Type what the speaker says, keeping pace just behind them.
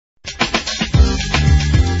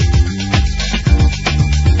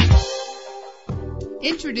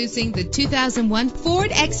Introducing the 2001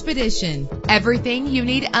 Ford Expedition. Everything you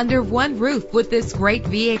need under one roof with this great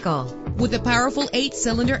vehicle. With a powerful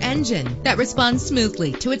 8-cylinder engine that responds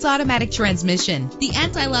smoothly to its automatic transmission, the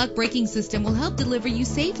anti-lock braking system will help deliver you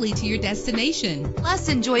safely to your destination. Plus,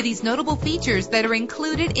 enjoy these notable features that are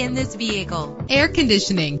included in this vehicle: air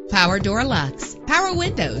conditioning, power door locks, power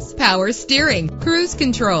windows, power steering, cruise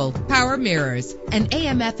control, power mirrors, an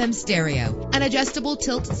AM/FM stereo, an adjustable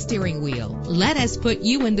tilt steering wheel. Let us put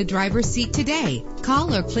you in the driver's seat today.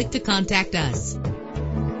 Call or click to contact us.